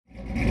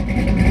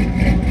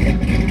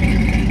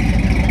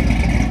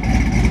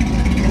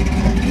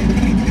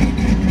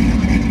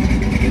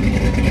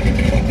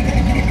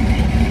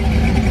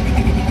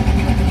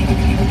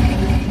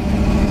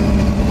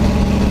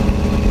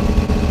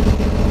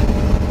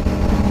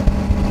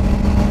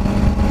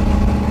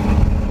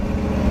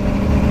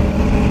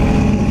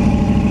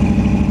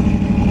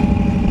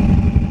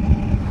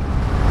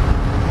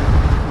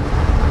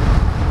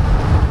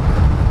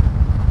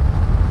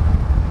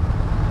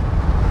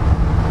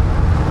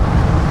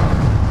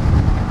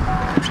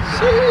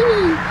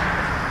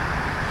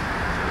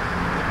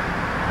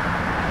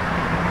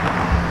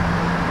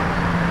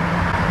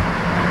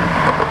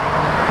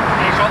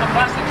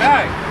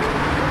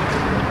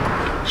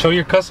Show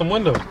your custom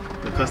window.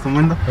 The custom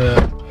window?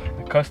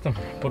 Custom.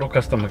 Puro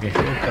custom again.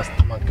 Puro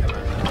custom again.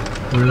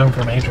 We learned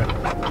from Adrian.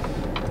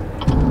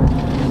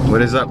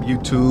 What is up,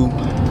 YouTube?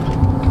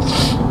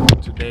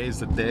 Today is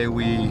the day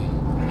we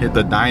hit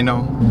the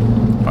dyno.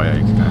 Oh yeah,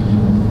 you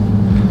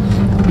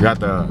can. We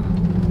got the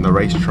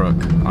race truck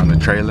on the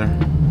trailer.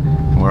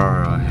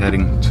 We're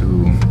heading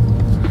to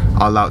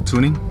All Out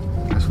Tuning.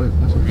 That's what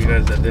For you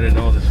guys that didn't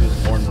know, this was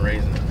born and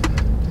raised in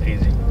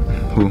AZ.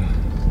 Who?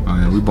 Oh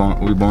yeah, we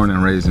born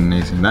and raised in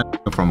AZ.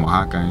 Not from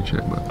Oaxaca and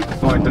shit, but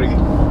 3.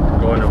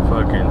 Going to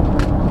fucking,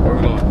 where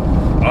we going?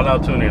 All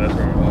Out Tuning, that's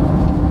where we're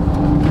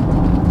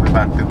going. we're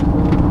about to.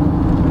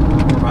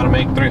 We're about to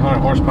make 300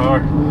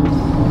 horsepower.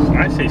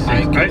 I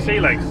say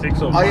like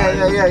 605. Oh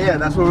yeah.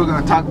 That's what we're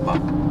gonna talk about.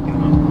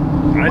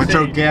 What's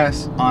your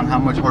guess on how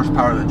much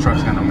horsepower the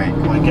truck's gonna make?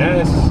 My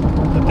guess,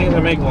 the thing's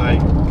gonna make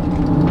like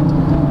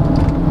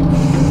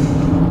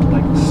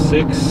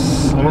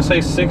 6. I'm gonna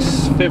say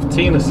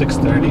 615 to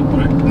 630.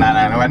 No,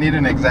 I need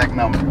an exact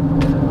number.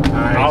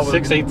 Alright,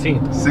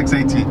 618.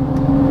 618.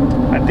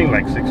 I think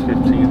like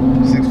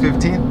 615.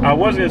 615? I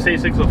was gonna say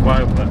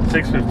 605, but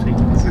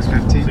 615.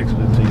 615?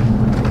 615.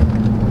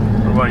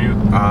 What about you?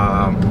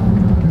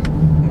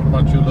 What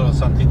about you, little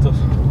Santitos?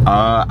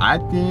 I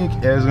think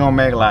it's gonna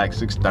make like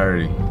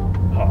 630.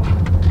 Oh.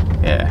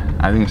 Yeah,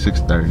 I think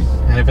 630.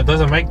 And if it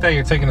doesn't make that,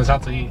 you're taking us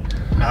out to eat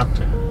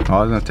after. I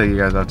was gonna take you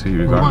guys out to eat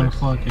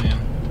regardless. We're going to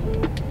fucking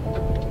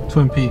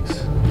Twin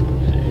Peaks.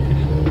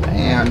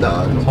 Damn,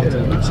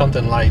 dog.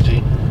 Something light,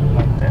 G.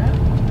 Like that.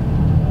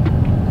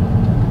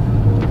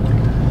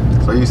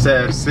 So you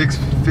said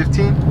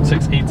 615?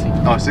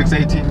 618. Oh,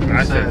 618.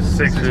 I said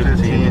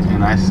 615.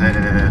 And I said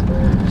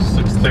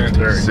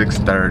 630.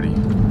 630.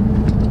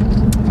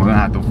 We're gonna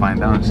have to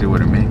find out and see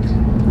what it makes.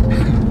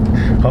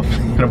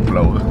 Hopefully it'll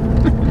blow up.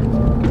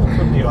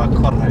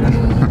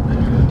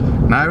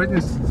 Nah,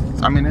 everything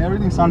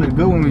sounded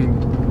good when we.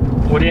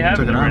 What do you have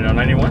in it right now?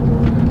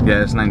 91?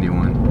 Yeah, it's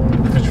 91.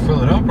 Did you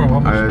fill it up or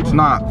what? It's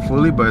not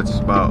fully, but it's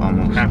about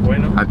almost halfway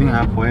now? I think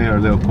halfway or a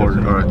little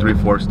quarter or a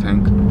 3/4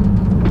 tank.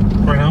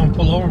 Right now,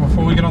 pull over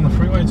before we get on the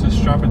freeway.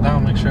 Just drop it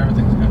down, make sure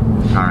everything's good.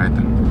 Alright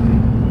then.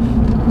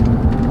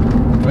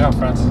 We have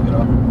Francis get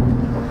up.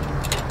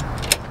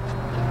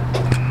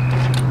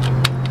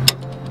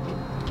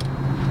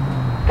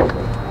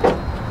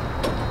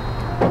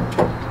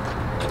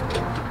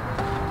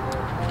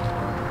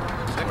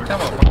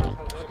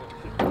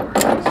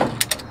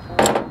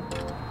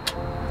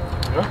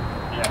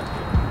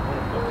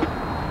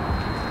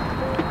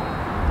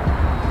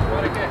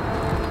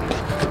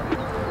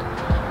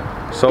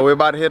 So we're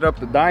about to hit up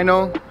the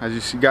dyno.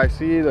 As you guys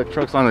see, the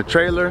truck's on the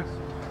trailer.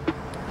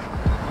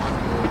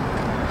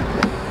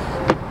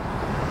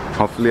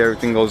 Hopefully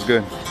everything goes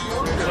good.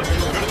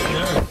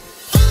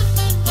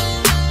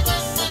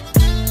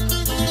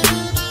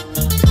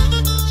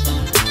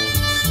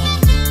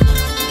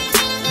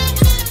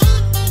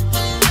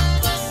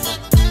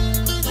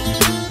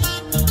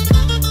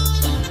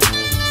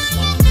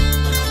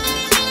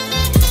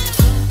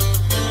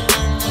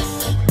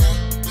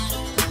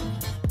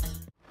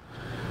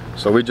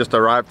 So we just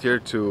arrived here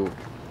to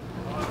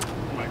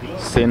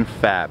Sin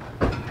Fab.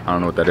 I don't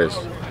know what that is.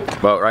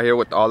 But right here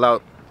with All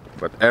Out,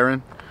 with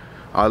Aaron,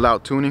 All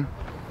Out Tuning.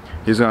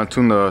 He's gonna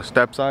tune the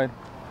step side.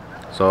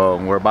 So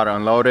we're about to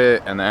unload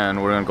it and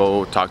then we're gonna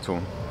go talk to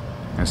him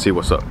and see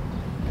what's up.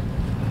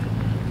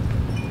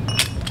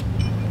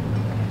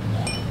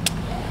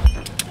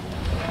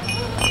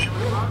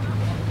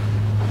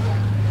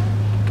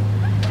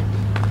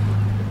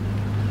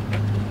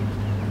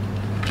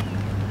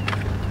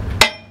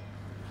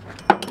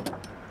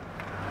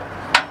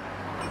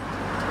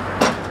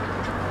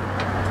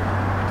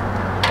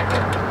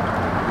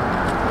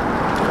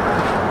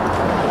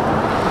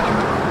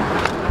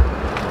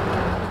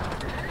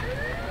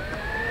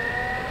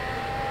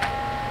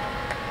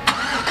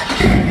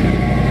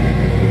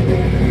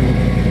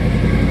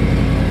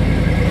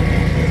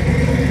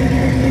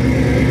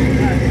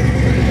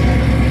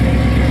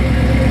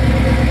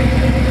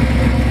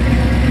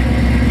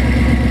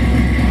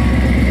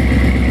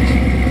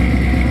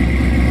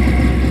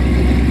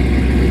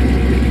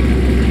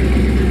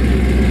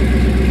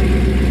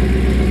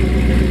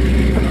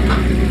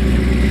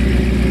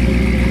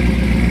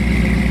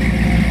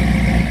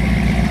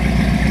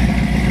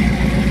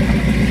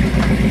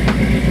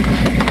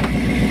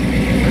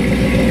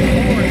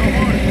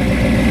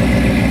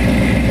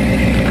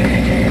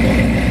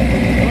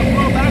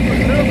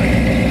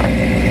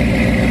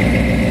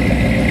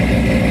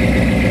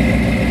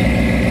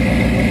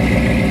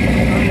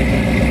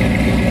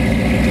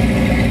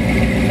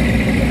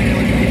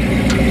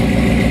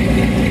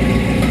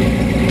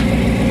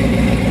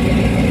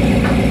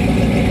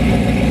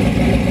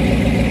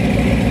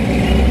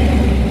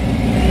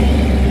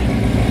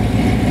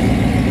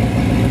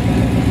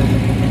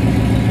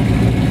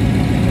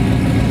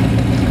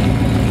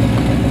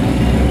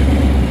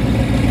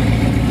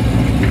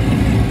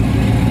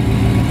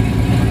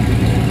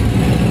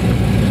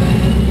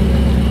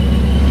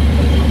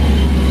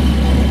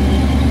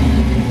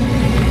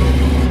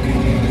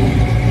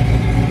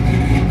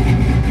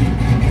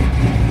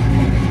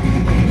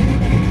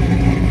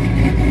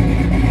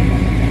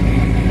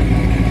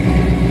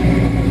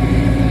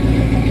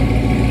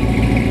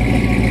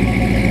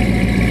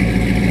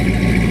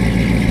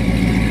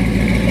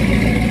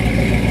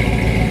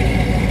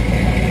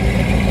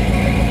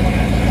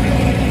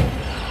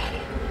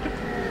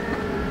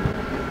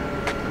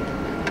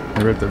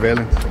 You ripped the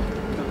valence?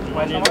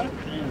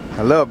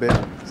 A little bit.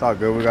 It's all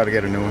good. We gotta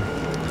get a new one.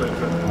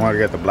 I want to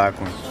get the black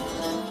one.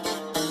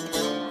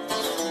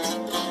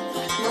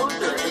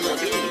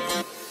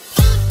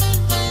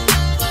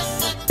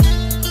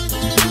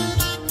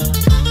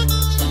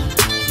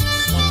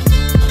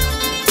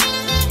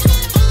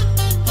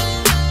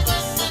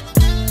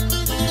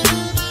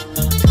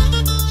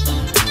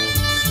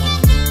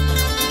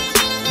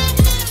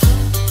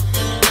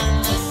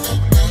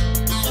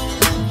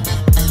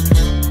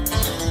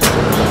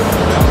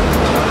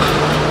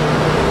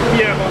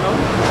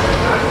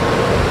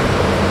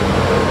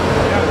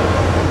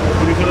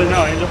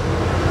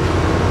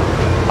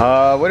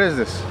 What is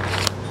this? I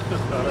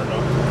don't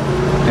know.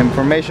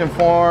 Information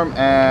form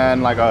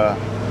and like a...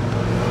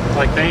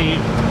 Like they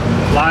ain't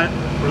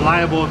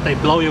reliable if they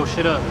blow your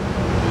shit up.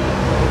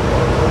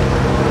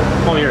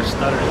 Oh, you're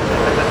stuttering.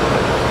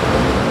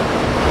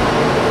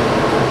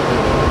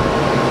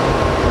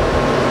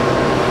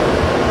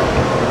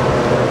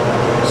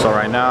 So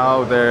right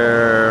now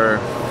they're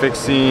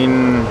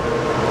fixing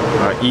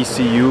an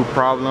ECU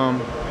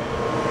problem.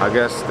 I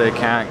guess they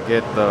can't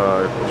get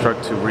the truck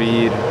to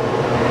read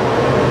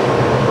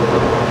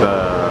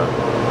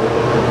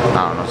I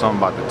don't know, something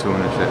about the tune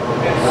and shit.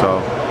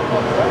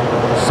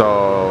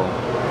 So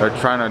they're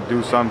trying to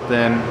do something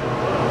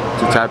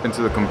to tap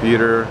into the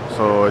computer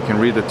so it can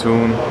read the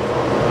tune.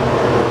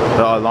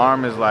 The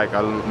alarm is like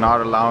not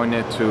allowing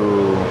it to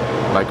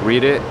like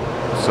read it.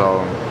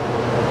 So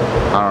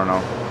I don't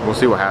know. We'll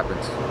see what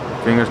happens.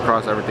 Fingers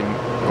crossed everything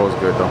goes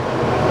good though.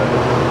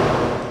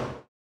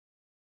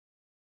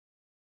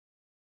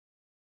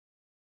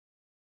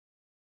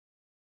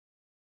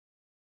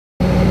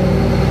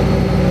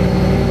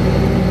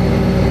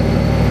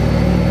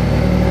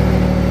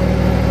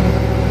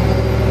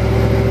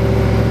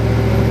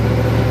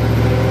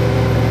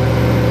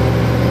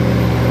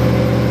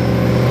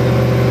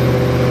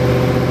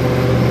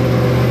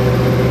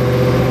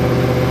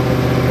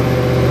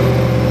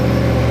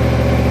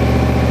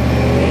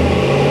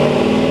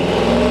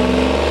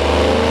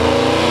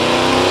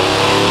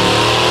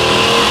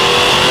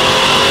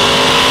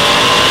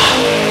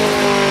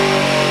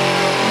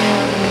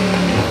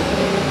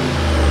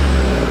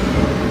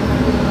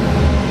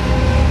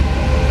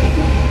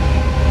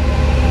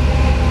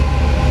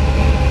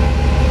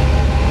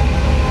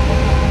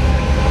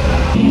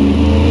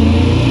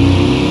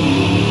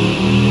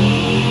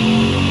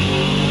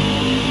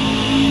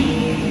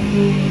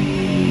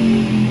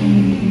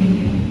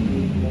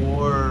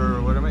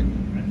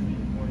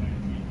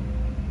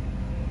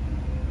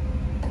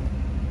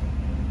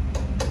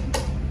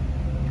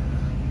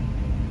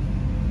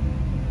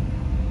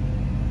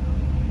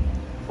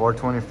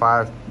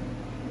 425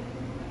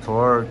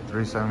 torque,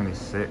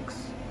 376.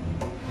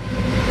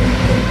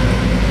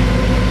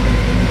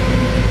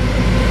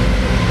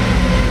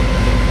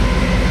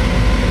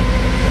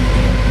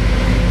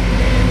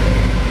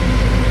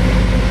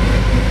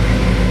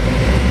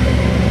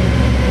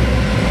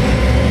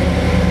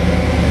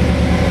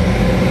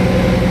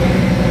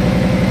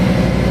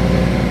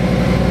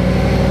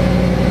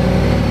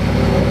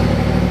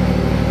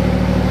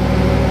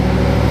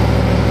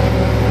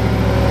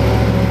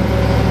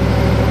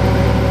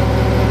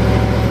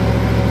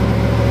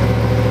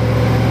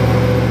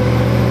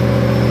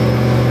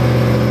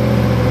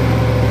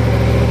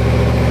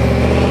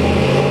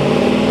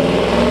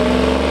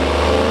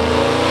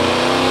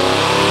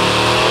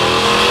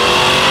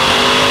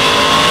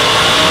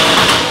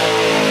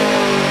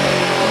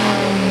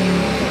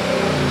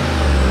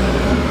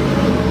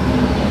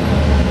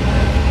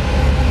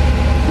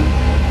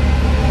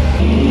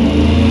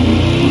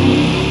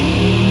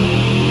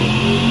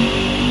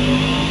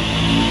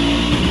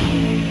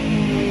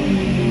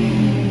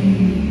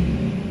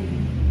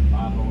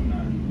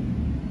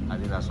 I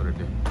think that's what it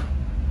did.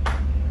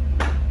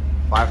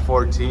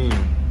 514.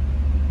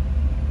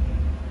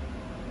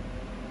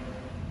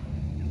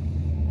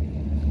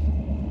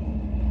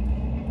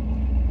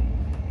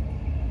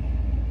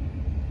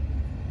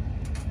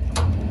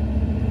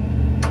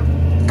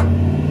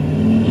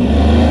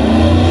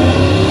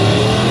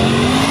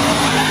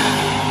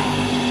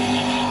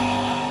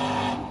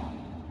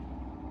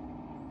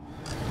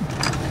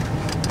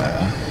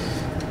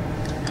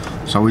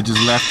 So we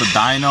just left the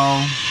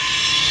dyno.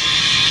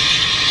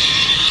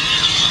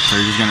 So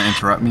you're just gonna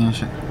interrupt me and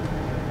shit?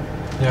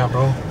 Yeah,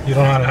 bro. You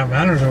don't know how to have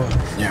manners or what?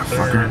 Yeah,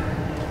 fucker.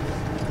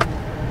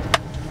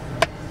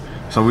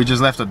 So we just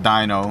left the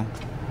dyno.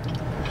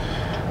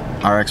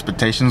 Our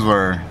expectations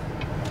were,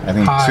 I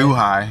think, too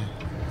high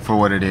for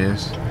what it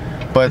is.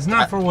 But it's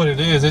not for what it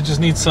is. It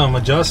just needs some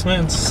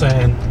adjustments,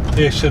 and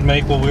it should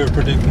make what we were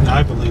predicting,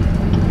 I believe.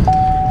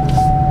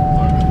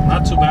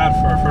 Not too bad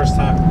for our first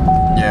time.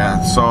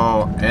 Yeah,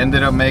 so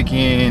ended up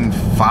making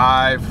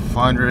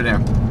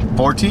 514.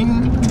 It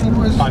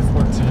was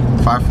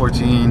 514.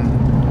 514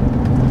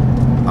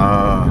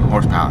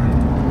 horsepower.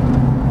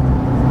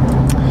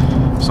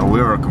 So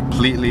we were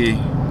completely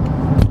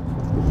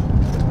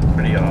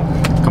Pretty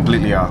off.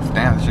 Completely off.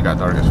 Damn, this shit got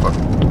dark as fuck.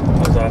 I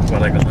was off by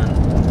like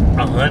 100.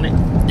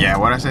 100? Yeah,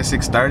 what I say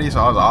 630, so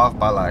I was off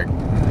by like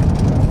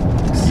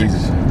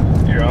easy.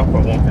 You're off by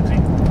 150.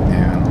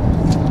 Yeah.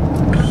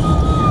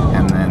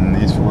 And then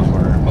these fools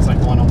were. It was like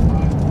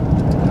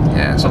 105.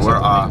 Yeah, so we're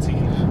off.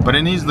 118. But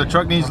it needs, the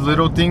truck needs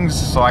little things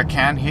so I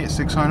can hit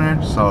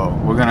 600. So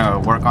we're gonna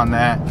work on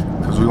that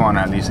because we want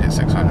to at least hit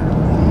 600.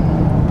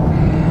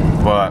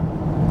 But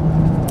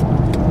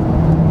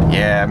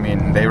yeah, I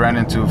mean, they ran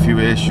into a few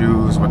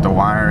issues with the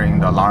wiring,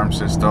 the alarm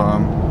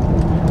system,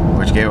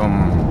 which gave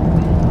them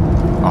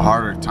a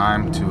harder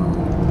time to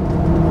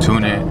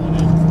tune it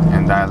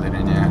and dial it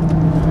in. Yeah.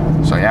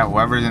 So yeah,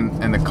 whoever's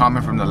in the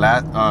comment from the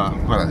last,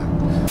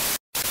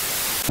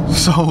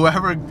 so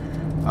whoever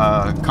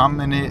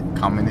commented,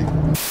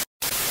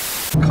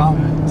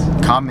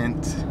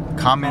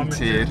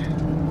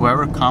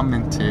 whoever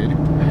commented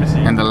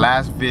in the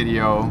last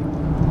video,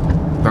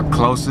 the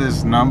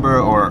closest number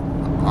or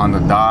on the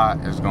dot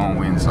is gonna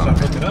win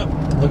something.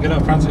 Look it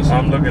up, Francis.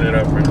 I'm looking it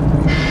up right now.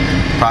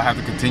 Probably have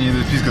to continue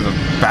this piece because the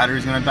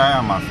battery's gonna die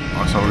on my,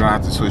 so we're gonna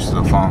have to switch to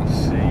the phone.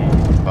 Let's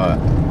see. But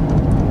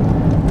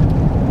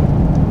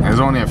there's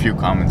only a few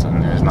comments on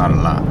there, it's not a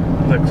lot.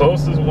 The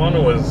closest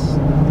one was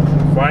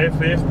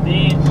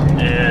 550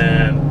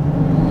 and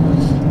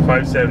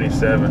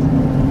 577.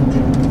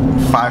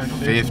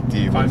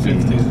 550.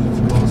 550 is the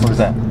closest. What was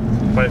that?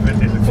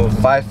 550 is the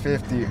closest.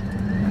 550.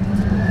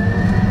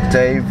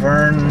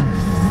 Davern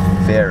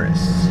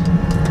Ferris.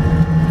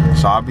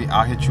 So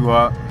I'll hit you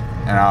up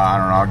and I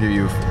don't know, I'll give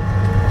you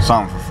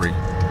something for free.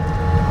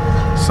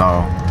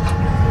 So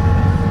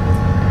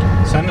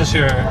send us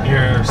your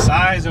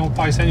size and we'll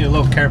probably send you a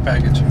little care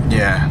package.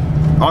 yeah.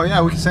 Oh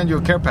yeah, we can send you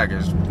a care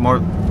package. More,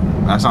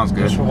 that sounds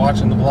good. Just for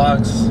watching the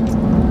vlogs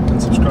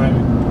and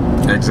subscribing.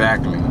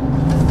 Exactly.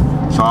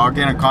 So I'll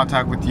get in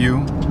contact with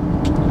you.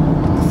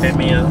 Hit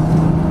me up.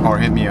 Or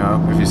hit me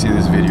up if you see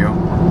this video.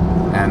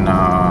 And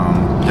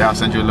yeah, I'll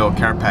send you a little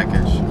care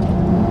package.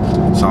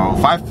 So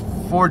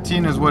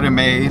 514 is what it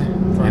made.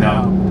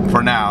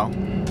 For now.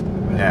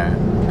 Yeah.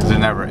 Because there's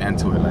never an end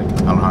to it like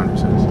Alejandro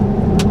says.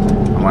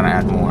 I want to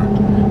add more.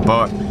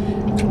 But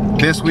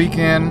this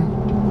weekend,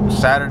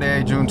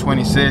 Saturday, June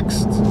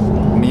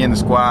 26th, me and the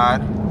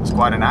squad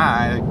and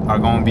I are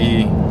going to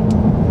be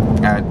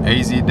at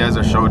AZ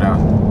Desert Showdown.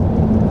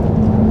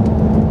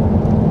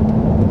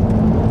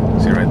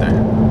 See right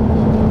there.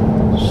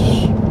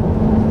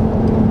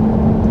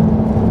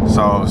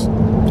 So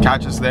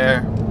catch us there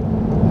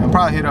and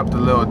probably hit up the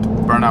little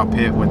burnout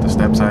pit with the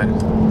Stepside.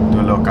 Do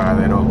a little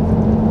cagadero,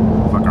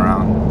 fuck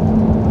around.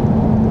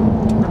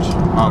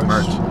 Oh,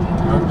 merch.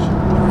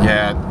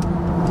 Yeah,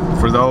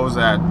 for those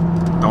that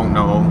don't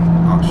know,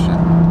 oh shit.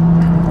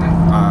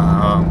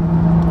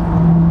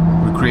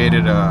 We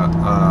created a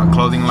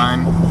clothing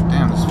line.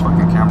 Damn, this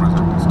fucking camera's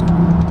acting stupid.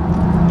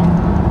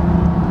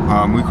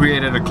 We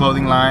created a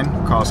clothing line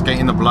called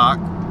Skating the Block.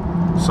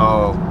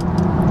 So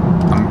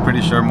I'm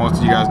pretty sure most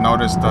of you guys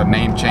noticed the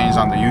name change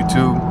on the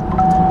YouTube.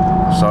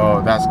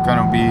 So that's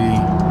gonna be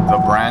the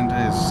brand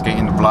is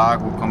Skating the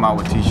Block. We'll come out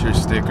with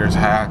t-shirts, stickers,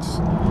 hats.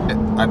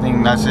 I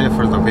think that's it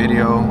for the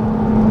video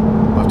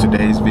of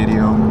today's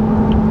video.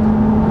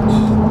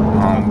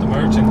 The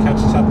merch and catch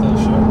us at the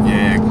show.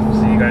 Yeah.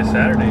 See you guys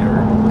Saturday,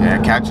 or Yeah,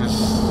 catch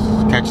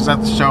us at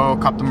the show,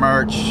 cop the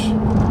merch.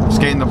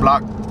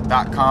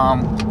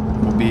 Skatingtheblock.com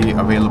will be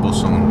available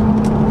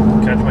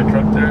soon. catch my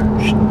truck there.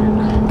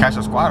 Catch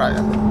the squad out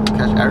there.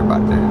 Catch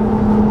everybody there.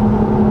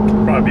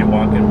 Probably be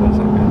walking, but it's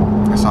all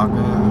good. It's all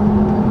good.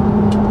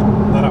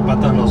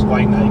 Darapatan los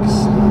white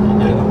Nikes.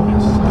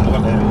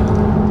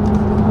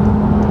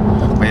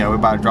 But yeah, we're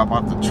about to drop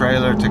off the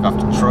trailer, take off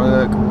the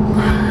truck,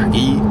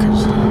 eat,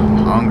 cause I'm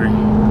hungry,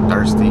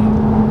 thirsty.